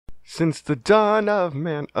Since the dawn of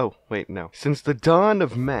man... Oh, wait, no. Since the dawn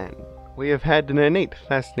of man, we have had an innate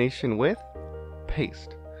fascination with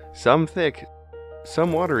paste. Some thick,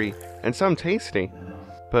 some watery, and some tasty.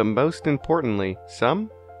 But most importantly, some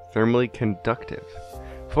thermally conductive.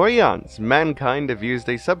 For eons, mankind have used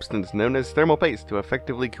a substance known as thermal paste to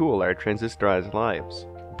effectively cool our transistorized lives.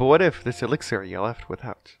 But what if this elixir you're left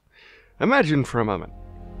without? Imagine for a moment.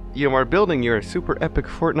 You are building your super epic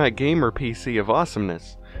Fortnite gamer PC of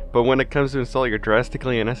awesomeness, but when it comes to install your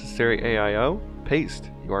drastically unnecessary AIO,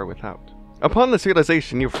 paste you are without. Upon this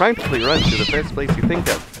realization, you frantically run to the first place you think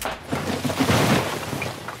of.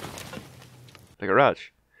 The garage,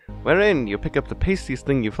 wherein you pick up the pastiest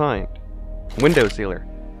thing you find. Window sealer.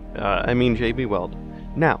 JB Weld.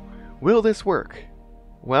 Now, will this work?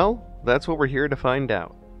 Well, that's what we're here to find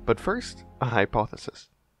out. But first, a hypothesis.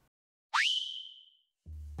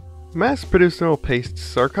 Mass-produced thermal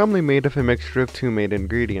pastes are commonly made of a mixture of two main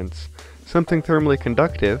ingredients. Something thermally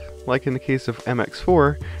conductive, like in the case of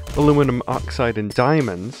MX4, aluminum oxide and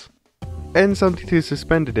diamonds, and something to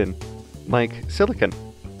suspend it in, like silicon.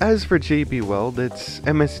 As for JB Weld, its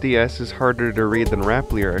MSDS is harder to read than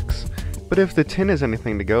rap lyrics, but if the tin is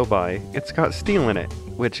anything to go by, it's got steel in it,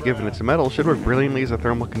 which given it's metal should work brilliantly as a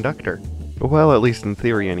thermal conductor. Well, at least in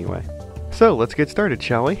theory anyway. So, let's get started,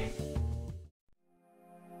 shall we?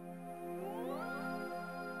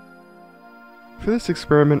 For this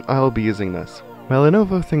experiment, I'll be using this, my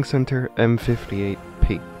Lenovo ThinkCentre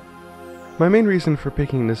M58P. My main reason for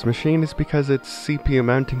picking this machine is because its CPU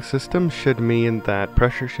mounting system should mean that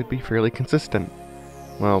pressure should be fairly consistent.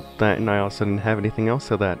 Well, that and I also didn't have anything else,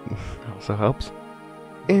 so that also helps.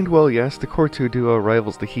 And well, yes, the Core 2 Duo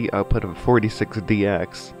rivals the heat output of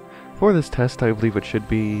 46DX. For this test, I believe it should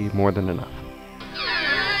be more than enough.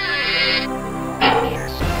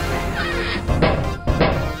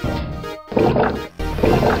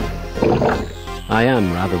 I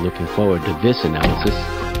am rather looking forward to this analysis.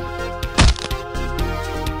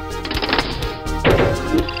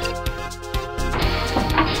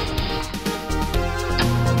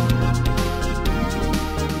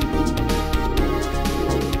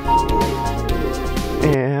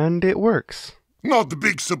 And it works. Not a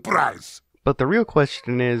big surprise. But the real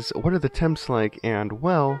question is, what are the temps like? And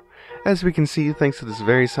well, as we can see thanks to this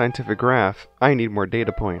very scientific graph, I need more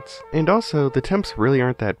data points. And also, the temps really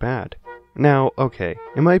aren't that bad. Now, okay,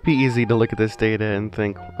 it might be easy to look at this data and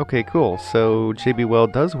think, okay cool, so JB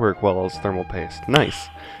Weld does work well as thermal paste. Nice.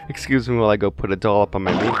 Excuse me while I go put a doll up on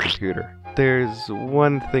my main computer. There's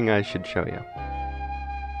one thing I should show you.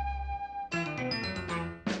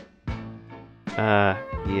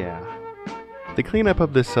 Yeah. The cleanup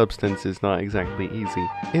of this substance is not exactly easy.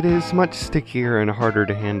 It is much stickier and harder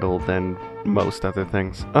to handle than most other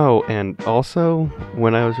things. Oh, and also,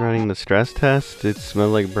 when I was running the stress test, it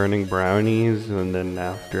smelled like burning brownies, and then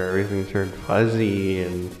after everything turned fuzzy,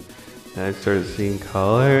 and I started seeing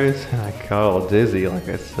colors, and I got all dizzy like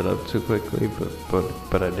I set up too quickly,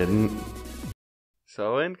 but I didn't.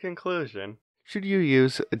 So in conclusion, should you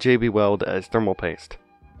use JB Weld as thermal paste?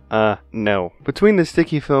 No. Between the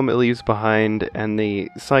sticky film it leaves behind and the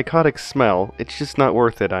psychotic smell, it's just not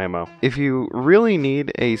worth it, IMO. If you really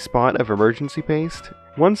need a spot of emergency paste,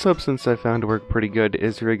 one substance I found to work pretty good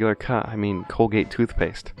is regular Colgate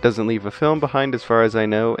toothpaste. Doesn't leave a film behind as far as I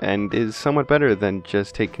know, and is somewhat better than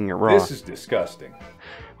just taking it raw. This is disgusting.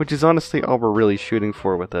 Which is honestly all we're really shooting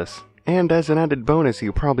for with this. And as an added bonus,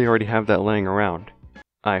 you probably already have that laying around.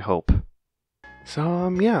 I hope. So,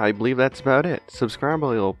 yeah, I believe that's about it. Subscribe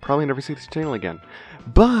or you'll probably never see this channel again.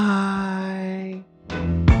 Bye!